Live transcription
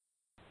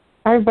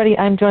Hi, everybody.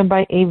 I'm joined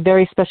by a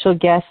very special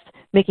guest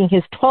making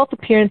his 12th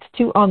appearance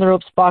to On the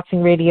Ropes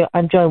Boxing Radio.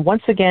 I'm joined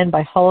once again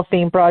by Hall of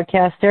Fame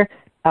broadcaster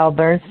Al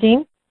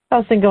Bernstein.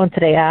 How's it going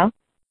today, Al?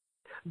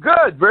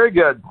 Good, very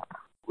good.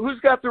 Who's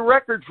got the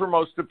record for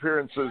most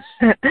appearances?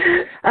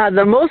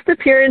 The most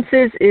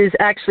appearances is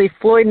actually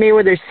Floyd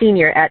Mayweather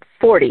Sr. at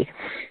 40.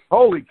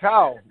 Holy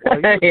cow.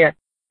 Well, yeah.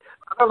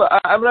 I'm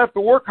going to have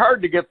to work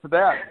hard to get to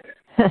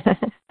that.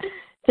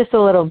 Just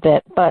a little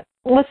bit, but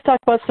let's talk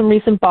about some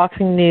recent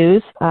boxing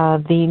news.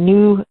 The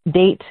new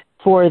date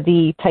for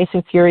the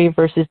Tyson Fury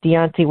versus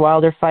Deontay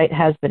Wilder fight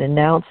has been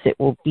announced. It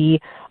will be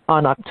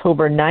on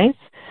October 9th.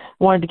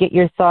 Wanted to get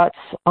your thoughts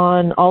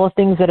on all the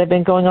things that have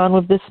been going on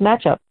with this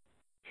matchup.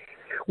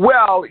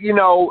 Well,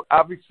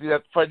 obviously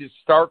that fight is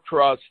stark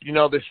for us.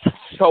 There's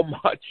so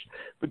much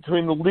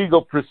between the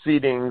legal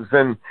proceedings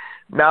and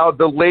now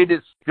the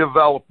latest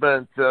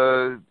development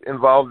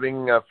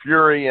involving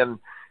Fury and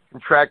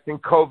contracting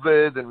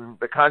COVID and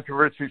the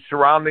controversy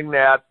surrounding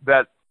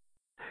that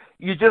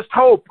you just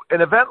hope,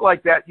 an event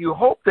like that, you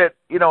hope that,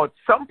 at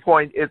some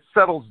point it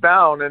settles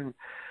down and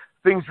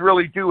things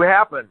really do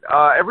happen.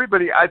 I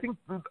think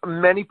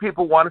many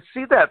people want to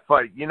see that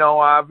fight.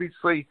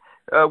 Obviously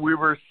we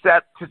were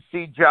set to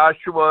see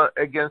Joshua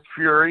against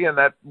Fury, and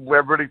that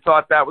everybody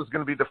thought that was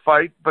going to be the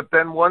fight. But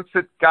then once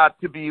it got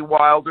to be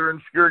Wilder and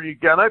Fury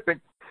again, I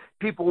think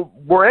people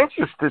were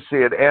anxious to see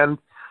it and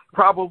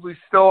probably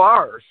still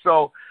are.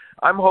 So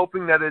I'm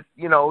hoping that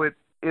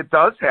it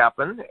does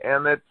happen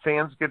and that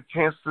fans get a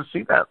chance to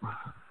see that.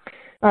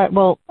 All right.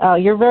 Well,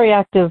 you're very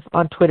active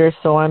on Twitter,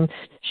 so I'm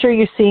sure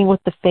you're seeing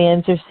what the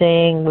fans are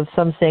saying, with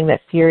some saying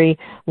that Fury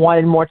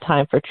wanted more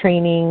time for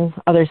training,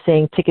 others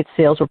saying ticket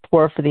sales were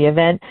poor for the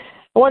event.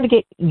 I wanted to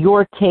get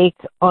your take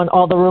on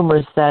all the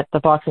rumors that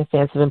the boxing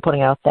fans have been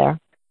putting out there.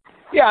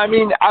 Yeah,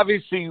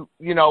 obviously,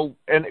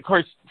 and of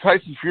course,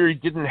 Tyson Fury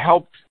didn't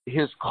help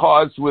his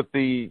cause with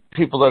the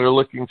people that are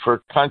looking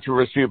for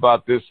controversy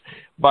about this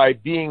by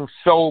being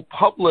so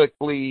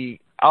publicly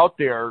out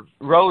there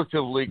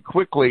relatively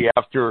quickly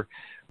after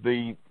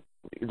the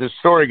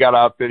story got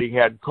out that he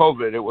had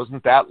COVID. It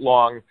wasn't that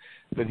long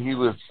that he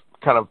was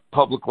kind of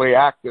publicly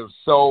active.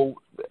 So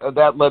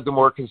that led to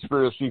more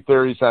conspiracy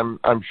theories, I'm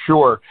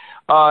sure.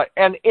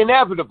 And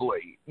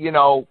inevitably,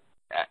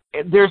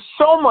 there's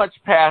so much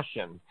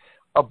passion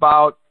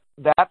about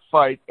that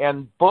fight,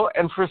 and for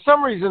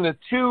some reason the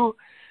two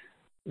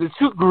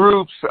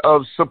groups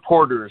of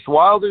supporters,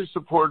 Wilder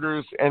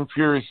supporters and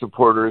Fury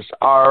supporters,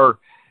 are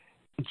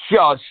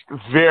just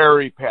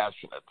very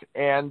passionate,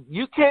 and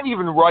you can't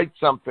even write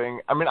something.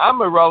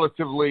 I'm a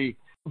relatively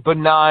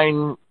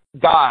benign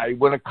guy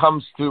when it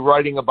comes to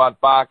writing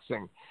about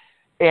boxing,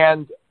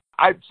 and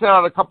I sent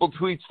out a couple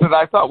tweets that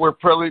I thought were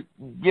pretty,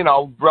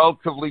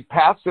 relatively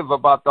passive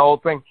about the whole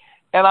thing.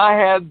 And I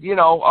had,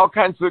 all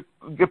kinds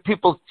of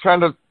people trying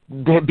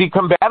to be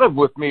combative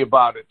with me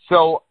about it.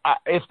 So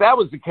if that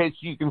was the case,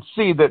 you can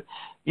see that,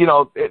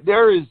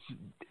 there is,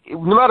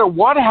 no matter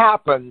what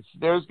happens,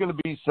 there's going to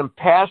be some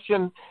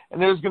passion and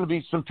there's going to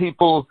be some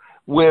people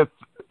with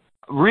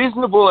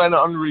reasonable and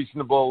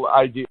unreasonable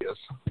ideas.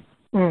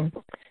 All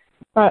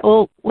right.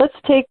 Well, let's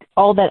take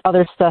all that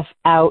other stuff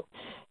out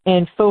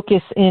and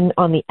focus in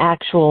on the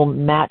actual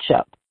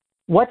matchup.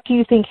 What do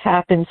you think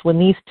happens when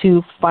these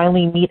two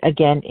finally meet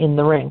again in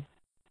the ring?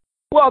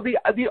 Well,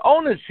 the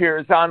onus here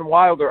is on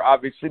Wilder,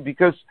 obviously,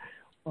 because,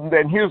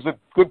 and here's a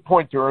good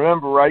point to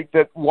remember, right,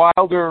 that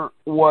Wilder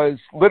was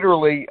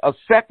literally a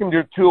second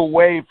or two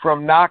away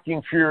from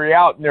knocking Fury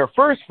out in their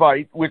first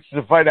fight, which is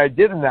a fight I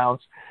did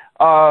announce.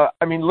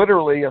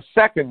 Literally a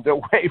second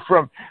away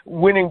from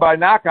winning by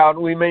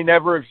knockout. We may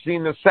never have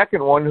seen the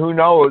second one, who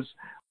knows.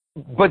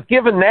 But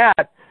given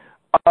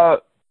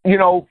that,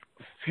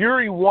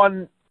 Fury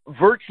won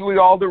virtually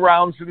all the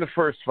rounds in the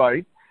first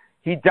fight.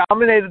 He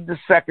dominated the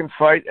second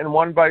fight and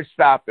won by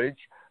stoppage.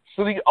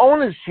 So the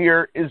onus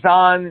here is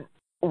on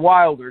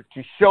Wilder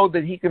to show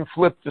that he can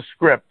flip the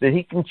script, that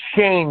he can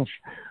change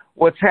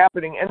what's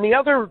happening. And the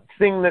other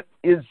thing that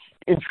is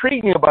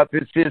intriguing about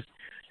this is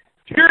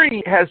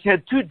Fury has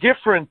had two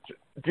different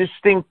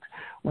distinct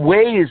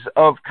ways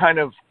of kind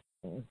of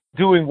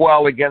doing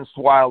well against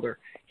Wilder.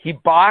 He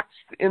boxed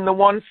in the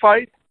one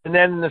fight, and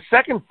then in the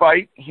second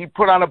fight, he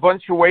put on a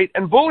bunch of weight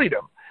and bullied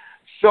him.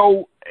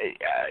 So,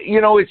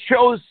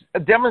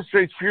 it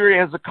demonstrates Fury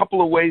has a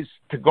couple of ways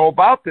to go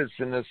about this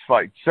in this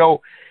fight.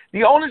 So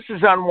the onus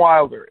is on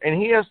Wilder,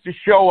 and he has to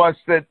show us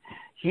that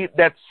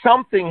that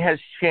something has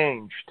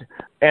changed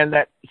and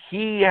that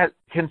he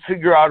can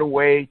figure out a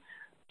way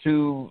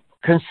to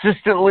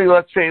consistently,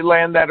 let's say,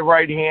 land that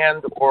right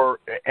hand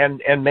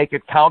and make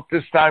it count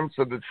this time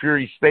so that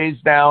Fury stays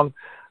down.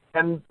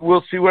 And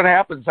we'll see what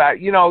happens.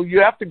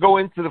 You have to go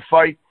into the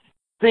fight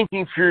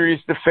thinking Fury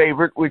is the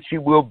favorite, which he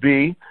will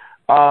be,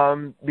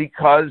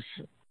 because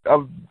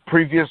of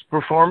previous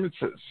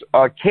performances.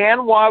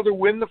 Can Wilder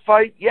win the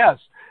fight? Yes,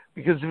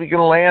 because if he can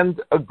land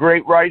a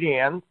great right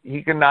hand,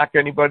 he can knock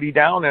anybody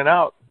down and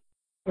out.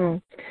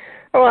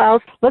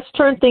 Well, let's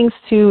turn things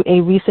to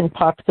a recent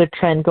popular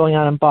trend going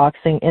on in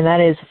boxing, and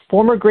that is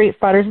former great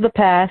fighters of the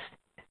past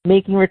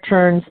making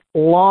returns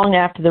long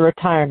after their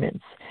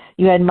retirements.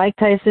 You had Mike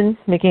Tyson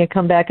making a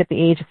comeback at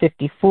the age of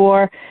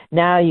 54.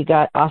 Now you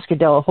got Oscar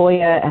De La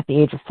Hoya at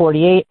the age of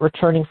 48,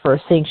 returning for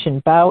a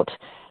sanctioned bout.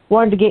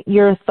 Wanted to get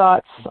your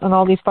thoughts on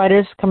all these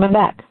fighters coming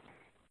back.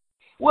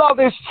 Well,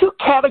 there's two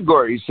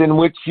categories in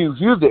which you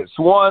view this.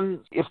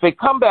 One, if they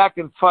come back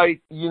and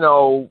fight,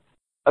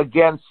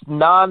 against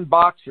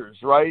non-boxers,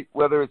 right,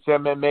 whether it's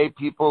MMA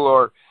people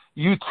or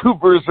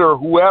YouTubers or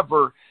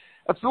whoever,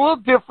 it's a little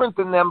different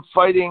than them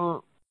fighting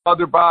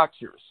other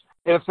boxers.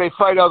 And if they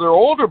fight other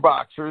older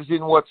boxers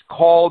in what's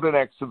called an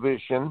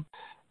exhibition,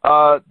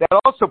 that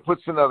also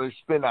puts another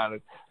spin on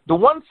it. The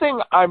one thing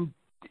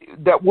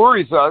that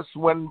worries us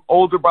when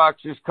older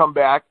boxers come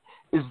back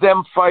is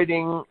them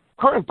fighting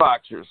current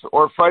boxers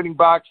or fighting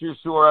boxers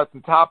who are at the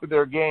top of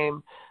their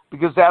game,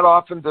 because that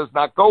often does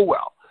not go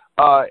well,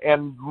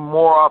 and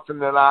more often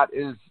than not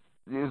is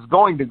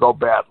going to go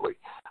badly.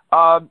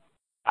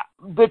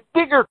 The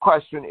bigger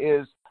question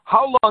is,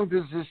 how long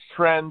does this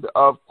trend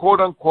of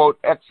quote-unquote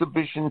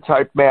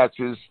exhibition-type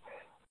matches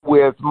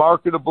with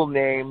marketable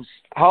names,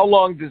 how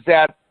long does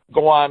that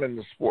go on in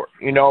the sport?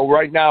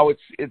 Right now it's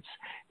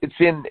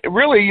in,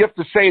 really you have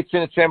to say it's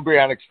in its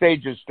embryonic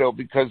stages still,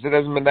 because it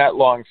hasn't been that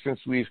long since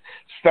we've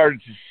started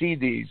to see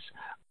these.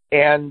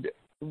 And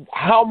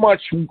how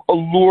much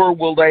allure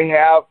will they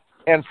have,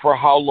 and for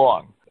how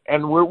long?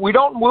 And we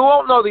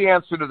won't know the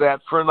answer to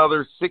that for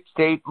another 6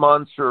 to 8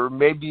 months, or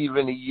maybe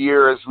even a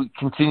year, as we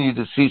continue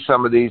to see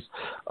some of these.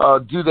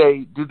 Do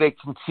they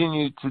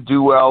continue to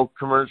do well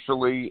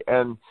commercially,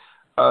 and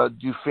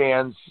do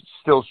fans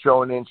still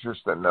show an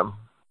interest in them?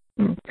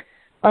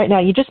 All right, now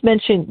you just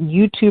mentioned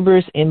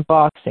YouTubers in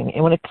boxing,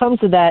 and when it comes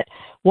to that,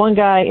 one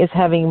guy is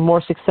having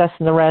more success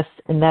than the rest,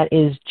 and that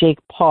is Jake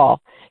Paul.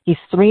 He's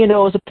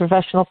 3-0 as a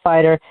professional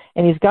fighter,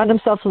 and he's gotten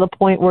himself to the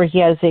point where he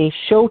has a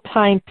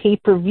Showtime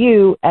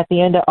pay-per-view at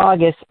the end of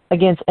August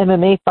against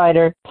MMA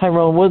fighter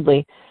Tyron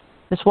Woodley.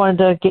 Just wanted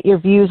to get your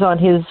views on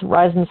his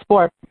rise in the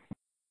sport.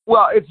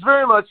 Well, it's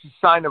very much a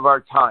sign of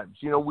our times.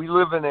 We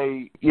live in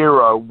an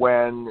era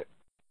when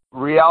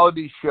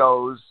reality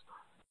shows,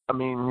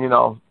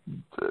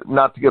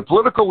 not to get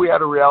political, we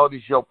had a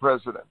reality show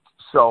president.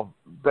 So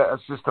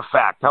that's just a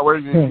fact. However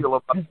you feel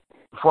about the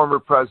former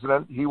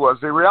president, he was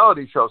a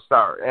reality show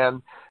star.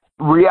 And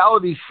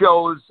reality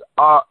shows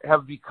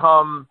have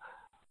become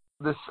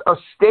a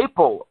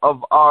staple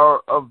of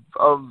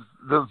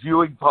the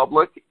viewing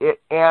public.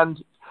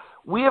 And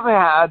we have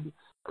had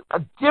a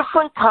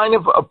different kind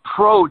of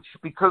approach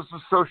because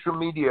of social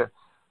media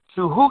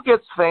to who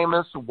gets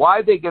famous,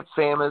 why they get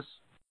famous,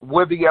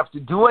 whether you have to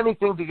do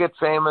anything to get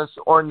famous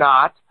or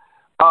not.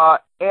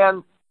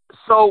 And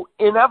so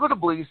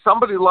inevitably,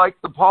 somebody like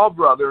the Paul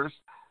brothers,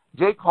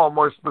 Jake Paul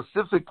more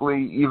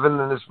specifically, even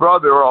than his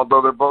brother,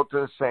 although they're both in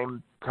the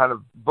same kind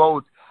of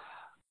boat,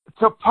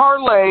 to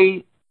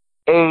parlay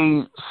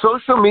a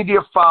social media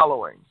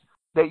following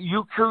that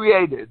you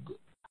created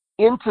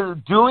into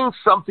doing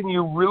something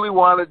you really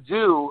want to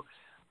do.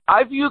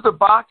 I view the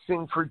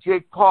boxing for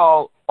Jake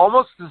Paul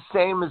almost the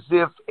same as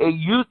if a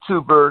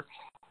YouTuber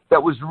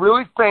that was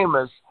really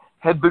famous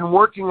had been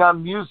working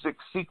on music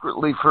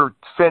secretly for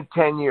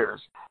 10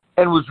 years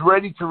and was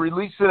ready to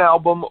release an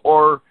album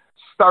or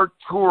start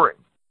touring.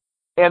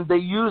 And they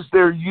used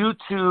their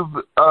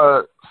YouTube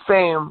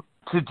fame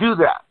to do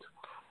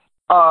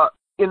that.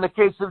 In the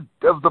case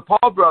of the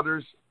Paul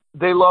brothers,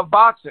 they love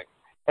boxing,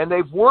 and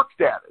they've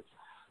worked at it.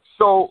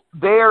 So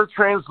they are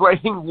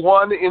translating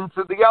one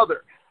into the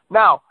other.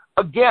 Now,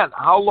 again,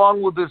 how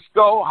long will this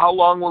go? How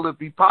long will it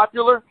be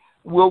popular?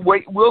 We'll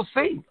wait. We'll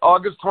see.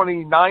 August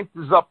 29th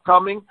is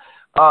upcoming.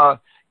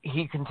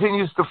 He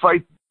continues to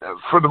fight,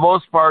 for the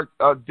most part,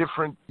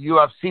 different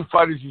UFC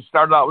fighters. You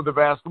started out with a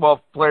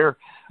basketball player.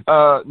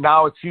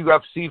 Now it's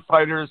UFC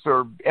fighters,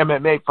 or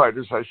MMA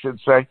fighters, I should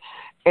say.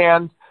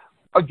 And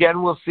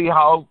again, we'll see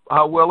how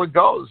well it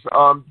goes.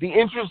 The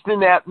interest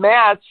in that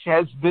match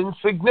has been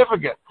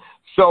significant.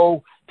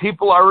 So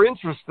people are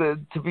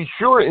interested, to be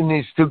sure, in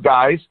these two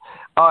guys.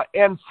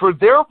 And for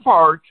their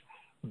part,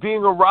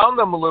 being around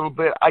them a little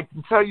bit, I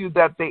can tell you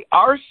that they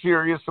are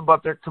serious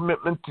about their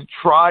commitment to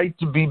try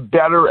to be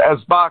better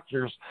as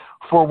boxers,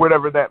 for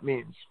whatever that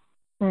means.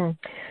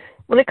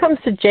 When it comes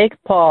to Jake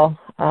Paul,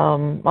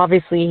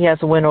 obviously he has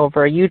a win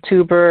over a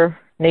YouTuber,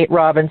 Nate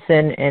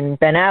Robinson, and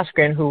Ben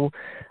Askren, who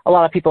a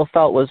lot of people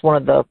felt was one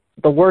of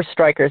the worst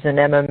strikers in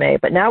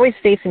MMA. But now he's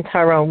facing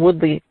Tyron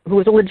Woodley, who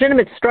is a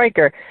legitimate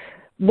striker.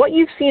 What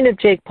you've seen of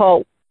Jake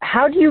Paul,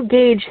 how do you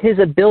gauge his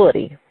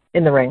ability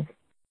in the ring?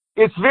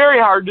 It's very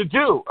hard to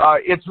do.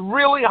 It's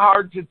really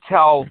hard to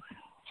tell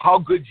how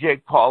good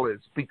Jake Paul is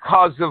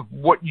because of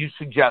what you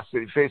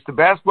suggested. He faced a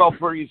basketball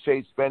player. He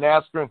faced Ben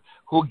Askren,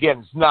 who, again,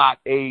 is not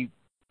a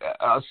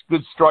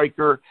good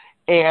striker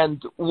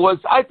and was,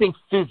 I think,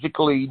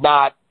 physically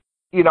not.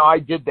 I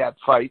did that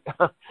fight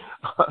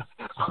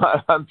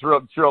on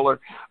Thriller.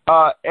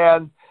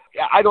 And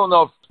I don't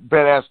know if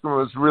Ben Askren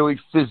was really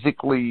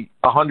physically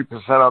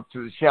 100% up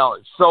to the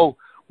challenge. So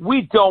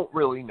we don't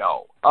really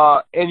know.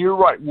 And you're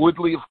right.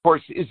 Woodley, of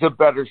course, is a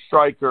better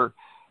striker.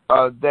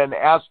 than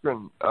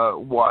Askren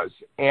was.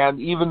 And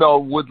even though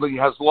Woodley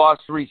has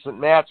lost recent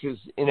matches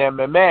in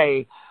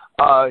MMA,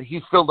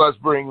 he still does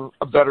bring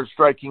a better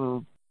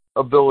striking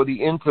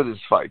ability into this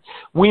fight.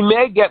 We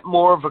may get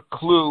more of a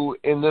clue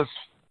in this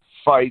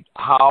fight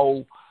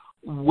how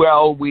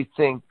well we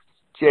think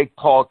Jake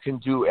Paul can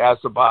do as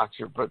a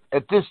boxer. But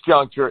at this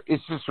juncture,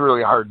 it's just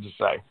really hard to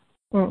say.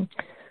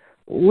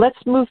 Let's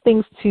move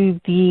things to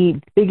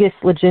the biggest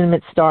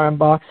legitimate star in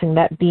boxing,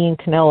 that being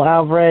Canelo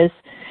Alvarez.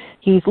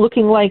 He's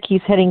looking like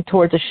he's heading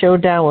towards a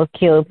showdown with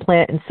Caleb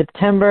Plant in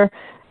September.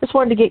 Just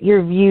wanted to get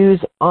your views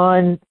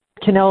on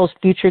Canelo's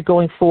future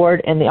going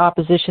forward and the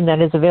opposition that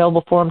is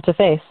available for him to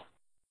face.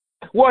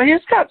 Well,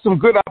 he's got some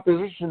good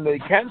opposition that he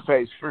can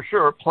face, for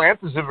sure. Plant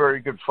is a very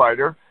good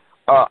fighter,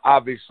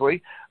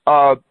 obviously.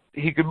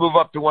 He could move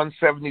up to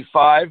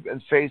 175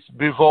 and face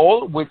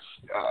Bivol, which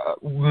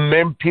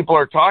many people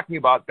are talking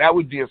about. That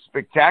would be a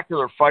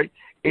spectacular fight,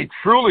 a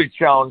truly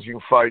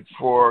challenging fight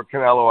for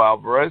Canelo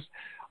Alvarez.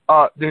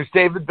 There's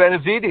David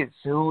Benavidez,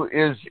 who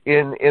is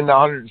in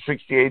the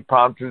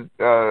 168-pound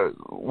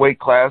weight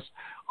class,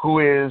 who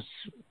is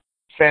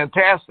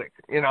fantastic.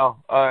 He's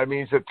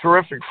a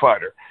terrific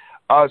fighter.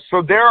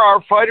 So there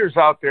are fighters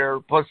out there,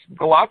 plus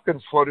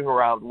Golovkin's floating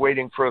around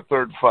waiting for a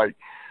third fight.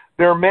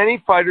 There are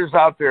many fighters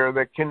out there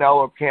that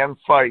Canelo can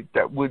fight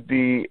that would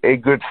be a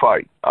good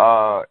fight.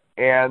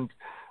 And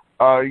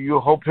you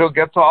hope he'll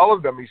get to all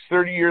of them. He's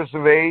 30 years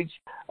of age.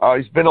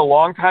 He's been a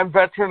longtime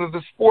veteran of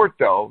the sport,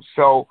 though.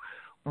 So,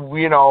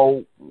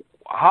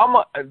 how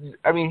much?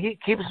 He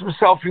keeps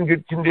himself in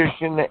good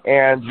condition,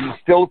 and he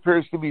still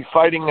appears to be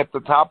fighting at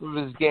the top of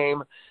his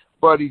game.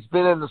 But he's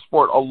been in the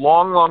sport a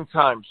long, long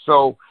time.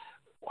 So,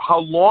 how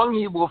long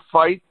he will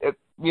fight?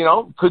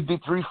 Could be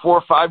 3,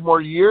 4, 5 more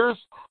years.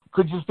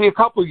 Could just be a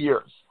couple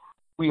years.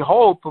 We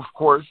hope, of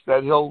course,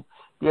 that he'll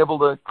be able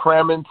to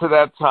cram into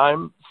that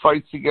time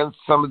fights against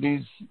some of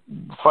these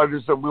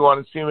fighters that we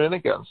want to see him in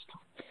against.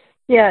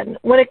 Yeah,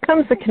 when it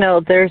comes to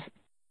Canelo, there's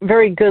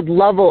very good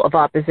level of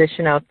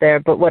opposition out there,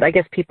 but what I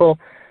guess people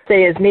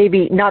say is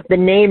maybe not the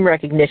name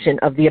recognition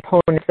of the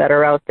opponents that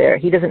are out there.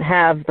 He doesn't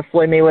have the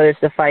Floyd Mayweathers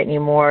to fight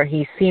anymore.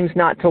 He seems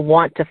not to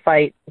want to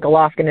fight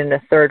Golovkin in a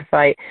third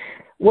fight.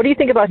 What do you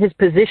think about his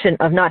position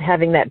of not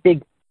having that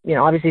big,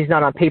 obviously he's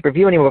not on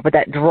pay-per-view anymore, but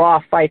that draw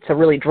fight to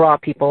really draw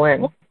people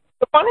in? Well,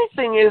 the funny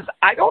thing is,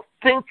 I don't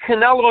think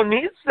Canelo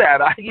needs that.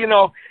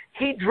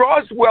 He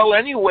draws well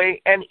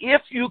anyway, and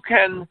if you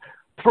can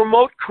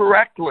promote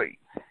correctly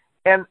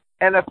and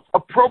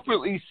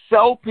appropriately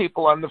sell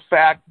people on the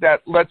fact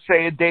that, let's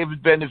say, a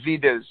David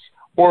Benavidez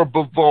or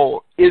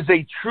Bivol is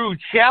a true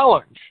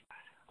challenge,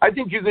 I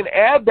think you can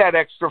add that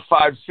extra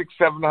 500,000,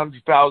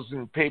 600,000,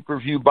 700,000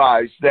 pay-per-view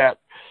buys that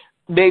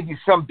maybe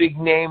some big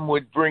name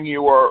would bring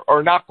you,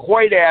 or not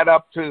quite add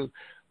up to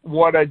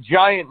what a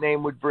giant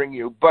name would bring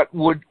you, but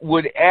would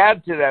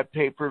add to that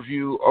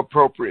pay-per-view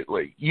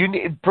appropriately. You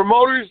need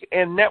promoters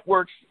and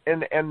networks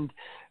and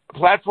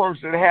platforms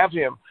that have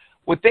him.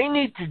 What they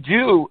need to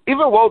do,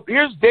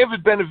 here's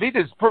David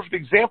Benavidez, perfect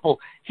example.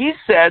 He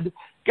said,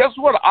 guess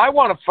what? I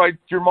want to fight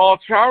Jermall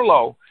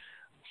Charlo.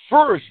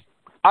 First,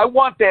 I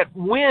want that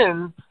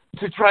win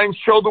to try and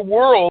show the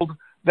world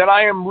that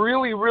I am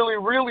really, really,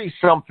 really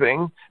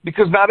something,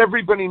 because not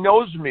everybody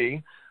knows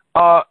me,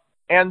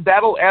 and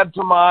that'll add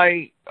to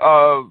my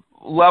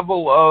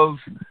level of,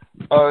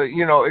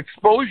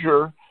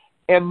 exposure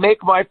and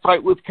make my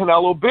fight with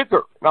Canelo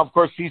bigger. Now, of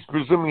course, he's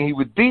presuming he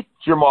would beat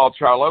Jermall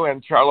Charlo,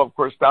 and Charlo, of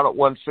course, down at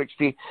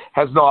 160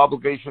 has no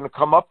obligation to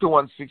come up to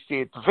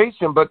 168 to face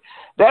him, but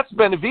that's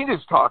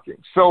Benavidez talking.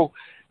 So,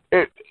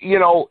 if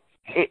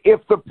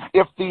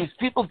these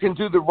people can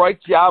do the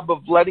right job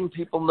of letting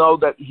people know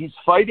that he's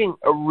fighting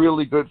a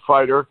really good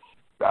fighter,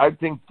 I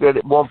think that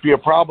it won't be a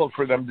problem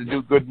for them to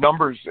do good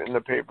numbers in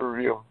the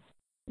pay-per-view.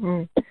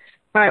 All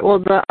right, well,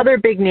 the other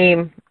big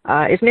name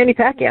is Manny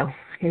Pacquiao.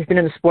 He's been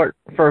in the sport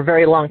for a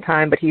very long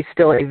time, but he's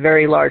still a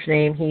very large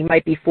name. He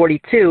might be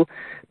 42,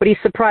 but he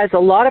surprised a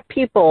lot of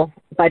people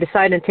by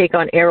deciding to take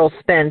on Errol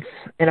Spence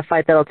in a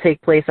fight that will take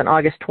place on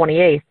August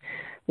 28th.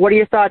 What are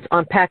your thoughts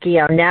on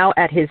Pacquiao now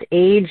at his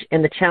age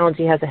and the challenge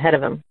he has ahead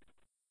of him?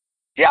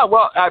 Yeah,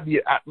 well,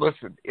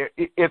 listen,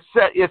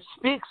 it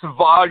speaks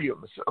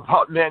volumes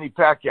about Manny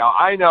Pacquiao.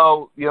 I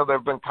know, there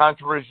have been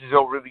controversies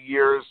over the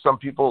years. Some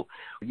people,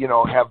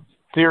 have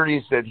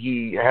theories that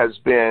he has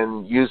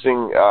been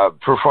using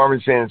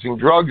performance-enhancing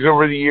drugs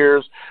over the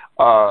years,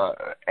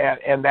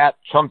 and that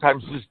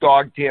sometimes has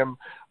dogged him.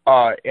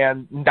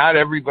 And not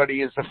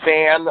everybody is a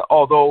fan,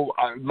 although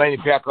Manny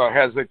Pacquiao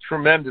has a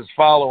tremendous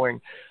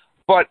following.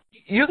 But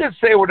you can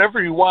say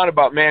whatever you want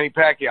about Manny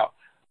Pacquiao.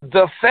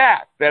 The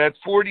fact that at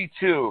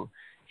 42,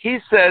 he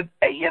said,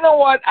 hey, you know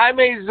what? I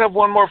may just have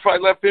one more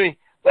fight left in me.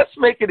 Let's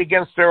make it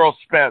against Errol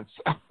Spence.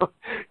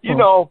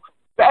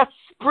 That's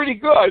pretty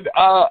good.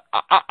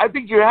 I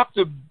think you have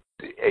to,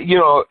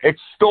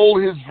 extol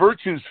his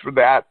virtues for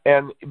that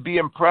and be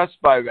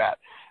impressed by that.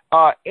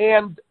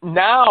 And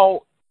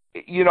now,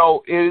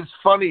 it is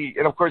funny.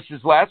 And, of course,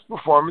 his last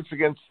performance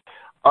against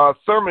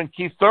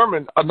Keith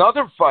Thurman,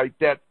 another fight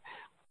that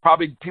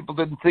probably people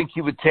didn't think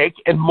he would take,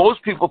 and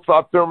most people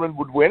thought Thurman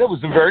would win. It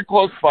was a very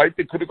close fight.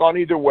 They could have gone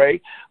either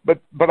way, but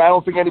I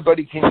don't think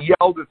anybody can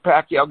yell that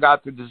Pacquiao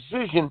got the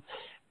decision.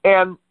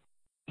 And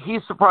he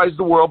surprised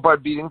the world by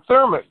beating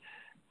Thurman.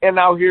 And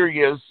now here he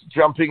is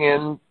jumping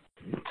in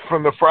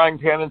from the frying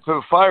pan into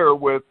the fire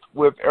with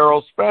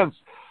Errol Spence.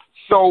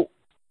 So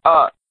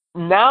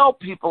now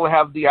people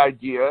have the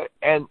idea,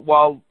 and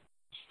while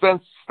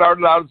Spence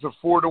started out as a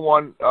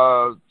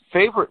 4-1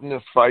 favorite in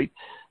this fight,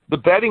 the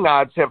betting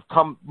odds have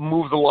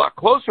moved a lot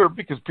closer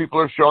because people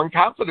are showing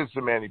confidence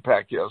in Manny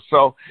Pacquiao.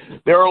 So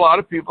there are a lot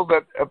of people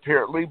that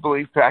apparently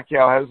believe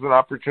Pacquiao has an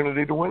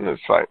opportunity to win this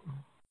fight.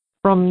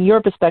 From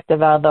your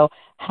perspective, Al, though,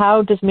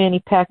 how does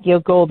Manny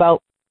Pacquiao go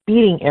about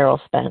beating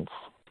Errol Spence?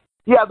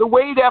 Yeah, the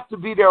way you'd have to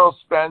beat Errol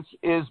Spence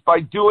is by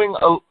doing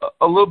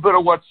a little bit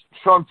of what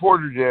Sean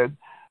Porter did.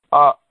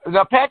 Now,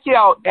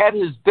 Pacquiao, at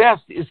his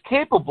best, is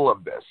capable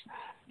of this.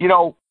 You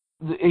know,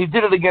 he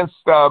did it against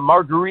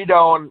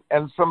Margarito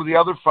and some of the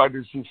other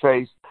fighters he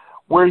faced,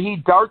 where he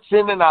darts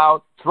in and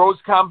out, throws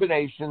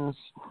combinations,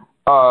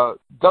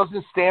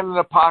 doesn't stand in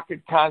the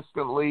pocket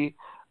constantly,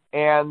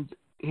 and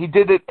he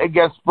did it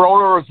against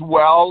Broner as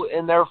well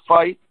in their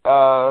fight,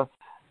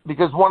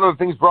 because one of the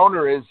things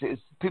Broner is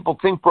people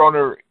think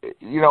Broner,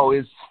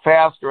 is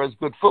fast or has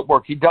good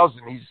footwork. He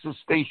doesn't. He's a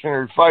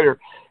stationary fighter.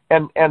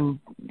 And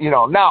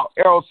now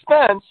Errol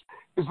Spence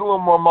is a little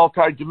more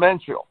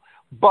multidimensional,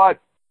 but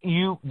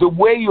the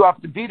way you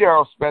have to beat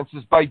Errol Spence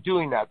is by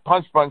doing that.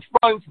 Punch, punch,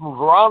 punch, move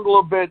around a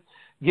little bit,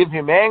 give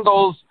him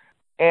angles,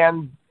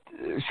 and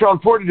Sean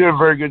Porter did a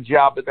very good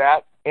job of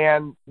that,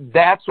 and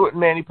that's what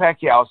Manny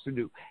Pacquiao has to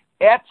do.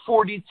 At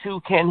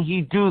 42, can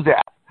he do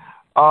that?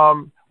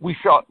 We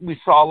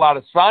saw a lot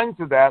of signs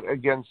of that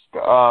against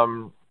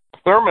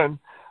Thurman,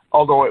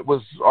 although it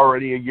was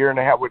already a year and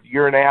a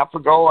half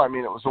ago. I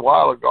mean, it was a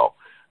while ago.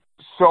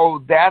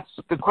 So that's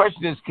the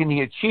question is, can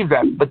he achieve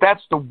that? But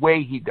that's the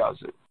way he does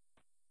it.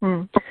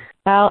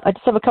 Al, I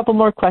just have a couple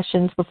more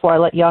questions before I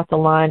let you off the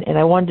line, and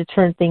I wanted to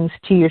turn things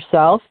to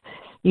yourself.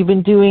 You've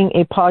been doing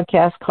a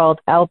podcast called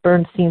Al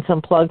Bernstein's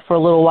Unplugged for a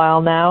little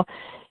while now.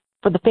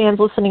 For the fans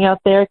listening out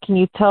there, can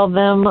you tell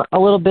them a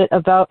little bit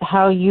about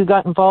how you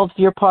got involved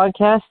with your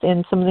podcast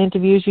and some of the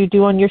interviews you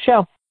do on your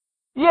show?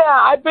 Yeah,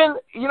 I've been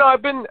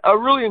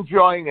really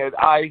enjoying it.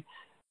 I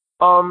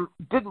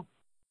didn't,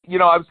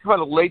 I was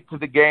kind of late to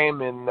the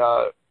game in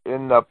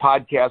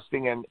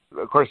podcasting, and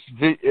of course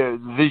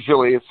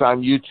visually it's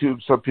on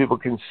YouTube, so people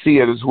can see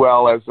it as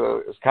well as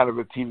kind of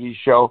a TV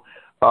show.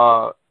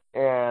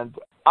 And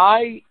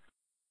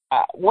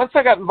once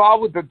I got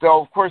involved with it,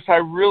 though, of course I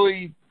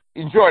really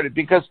enjoyed it,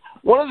 because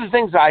one of the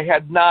things I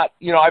had not,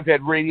 I've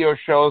had radio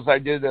shows. I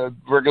did a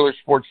regular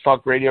sports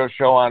talk radio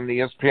show on the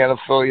ESPN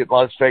affiliate in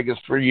Las Vegas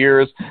for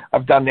years.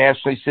 I've done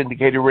nationally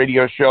syndicated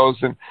radio shows,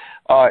 and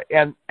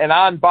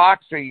on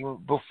boxing,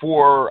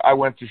 before I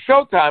went to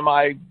Showtime,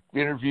 I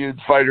interviewed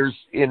fighters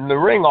in the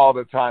ring all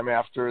the time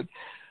after it.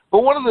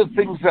 But one of the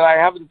things that I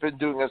haven't been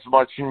doing as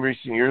much in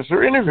recent years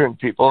are interviewing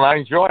people, and I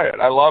enjoy it.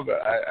 I love it,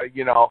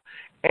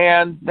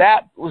 and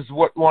that was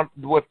what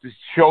the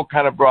show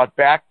kind of brought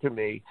back to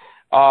me.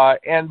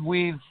 And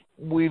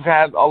we've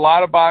had a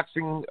lot of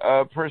boxing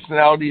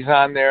personalities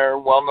on there,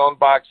 well-known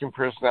boxing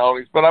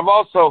personalities, but I've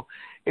also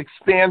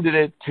expanded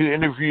it to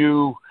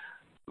interview,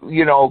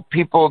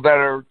 people that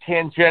are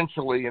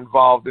tangentially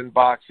involved in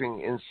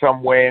boxing in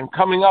some way. And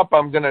coming up,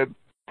 I'm going to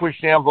push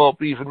the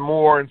envelope even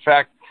more. In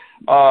fact,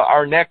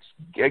 our next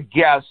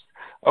guest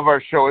of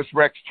our show is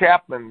Rex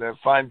Chapman, the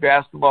fine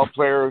basketball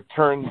player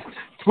turned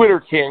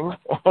Twitter king.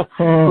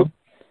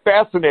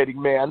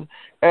 Fascinating man.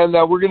 And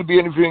we're going to be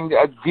interviewing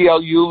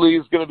D.L. Yulee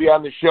is going to be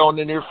on the show in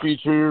the near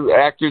future,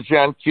 actor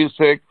John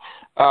Cusack,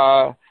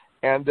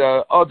 and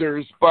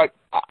others. But,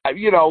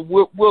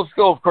 we'll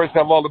still, of course,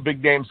 have all the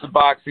big names of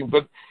boxing.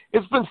 But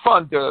it's been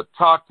fun to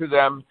talk to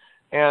them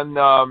and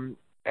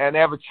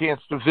have a chance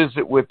to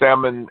visit with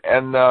them, and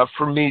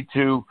for me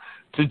to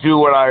do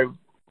what I've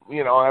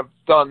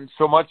done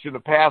so much in the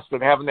past,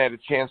 but haven't had a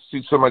chance to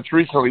do so much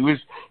recently.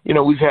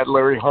 We've had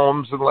Larry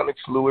Holmes and Lennox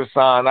Lewis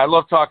on. I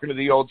love talking to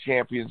the old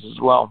champions as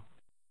well.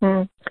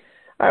 All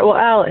right. Well,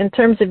 Al, in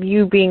terms of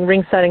you being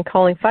ringside and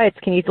calling fights,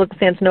 can you let the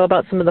fans know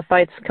about some of the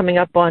fights coming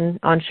up on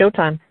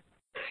Showtime?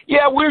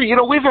 Yeah,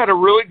 we've had a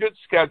really good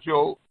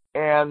schedule,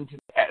 and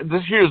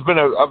this year has been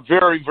a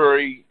very,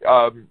 very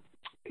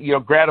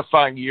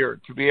gratifying year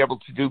to be able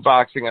to do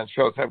boxing on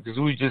Showtime, because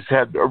we just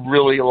had a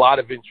lot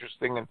of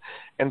interesting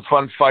and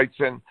fun fights.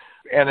 And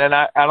then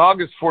on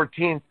August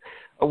 14th,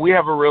 we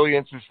have a really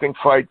interesting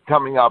fight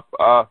coming up.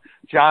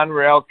 John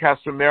Rael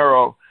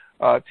Casimero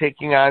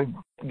taking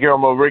on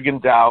Guillermo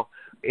Rigondeaux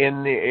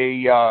in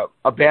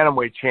a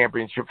bantamweight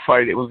championship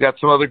fight. We've got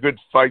some other good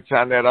fights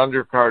on that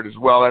undercard as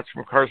well. That's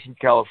from Carson,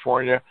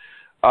 California.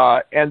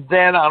 And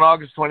then on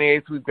August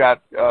 28th, we've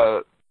got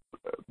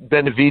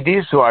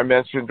Benavides, who I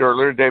mentioned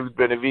earlier, David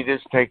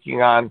Benavides,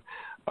 taking on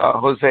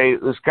Jose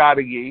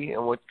Lizcategui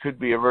in what could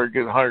be a very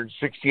good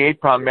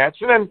 168-pound match.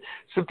 And then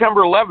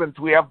September 11th,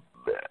 we have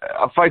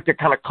a fight that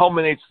kind of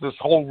culminates this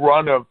whole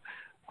run of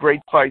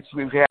great fights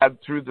we've had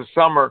through the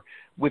summer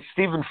with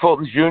Stephen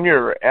Fulton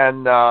Jr.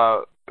 and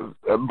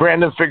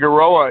Brandon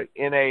Figueroa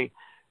in a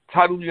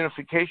title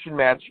unification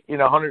match in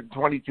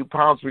 122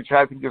 pounds, which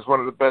I think is one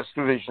of the best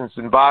divisions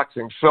in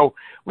boxing. So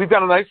we've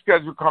got a nice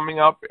schedule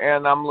coming up,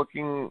 and I'm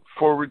looking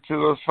forward to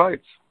those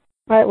fights.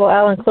 All right. Well,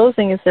 Al, in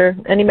closing, is there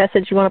any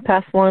message you want to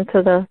pass along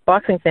to the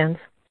boxing fans?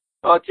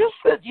 Just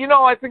that,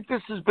 I think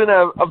this has been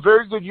a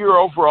very good year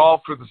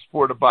overall for the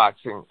sport of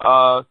boxing.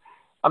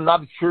 I'm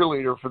not a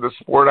cheerleader for the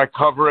sport. I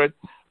cover it.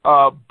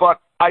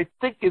 But I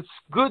think it's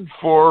good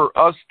for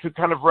us to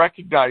kind of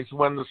recognize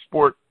when the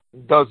sport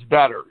does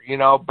better.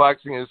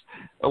 Boxing has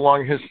a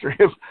long history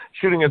of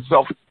shooting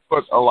itself in the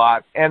foot a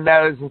lot. And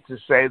that isn't to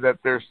say that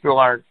there still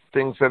aren't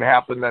things that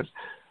happen that,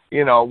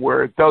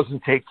 where it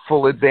doesn't take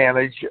full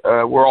advantage,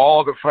 where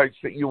all the fights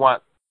that you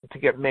want to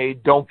get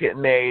made don't get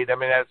made. I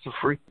mean, that's a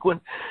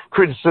frequent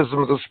criticism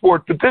of the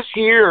sport. But this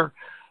year,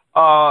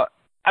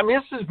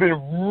 this has been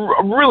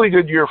a really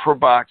good year for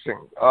boxing.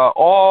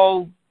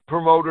 All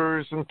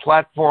promoters and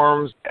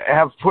platforms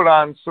have put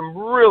on some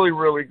really,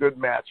 really good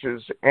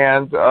matches.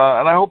 And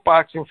I hope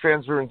boxing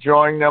fans are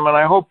enjoying them. And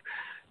I hope,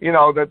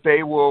 that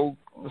they will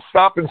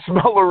stop and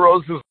smell the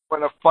roses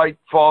when a fight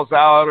falls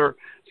out or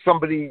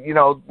somebody,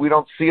 we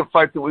don't see a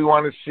fight that we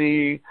want to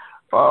see,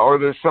 or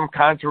there's some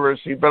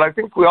controversy. But I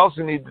think we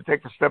also need to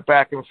take a step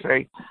back and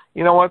say,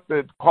 you know what,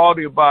 the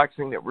quality of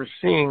boxing that we're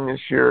seeing this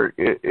year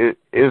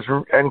is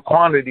and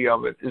quantity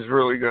of it is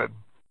really good.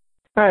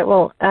 All right.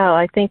 Well, Al,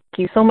 I thank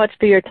you so much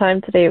for your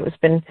time today. It has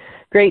been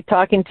great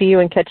talking to you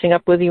and catching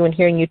up with you and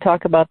hearing you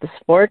talk about the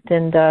sport.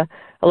 And I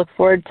look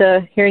forward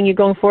to hearing you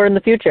going forward in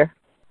the future.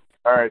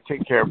 All right.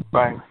 Take care.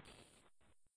 Bye.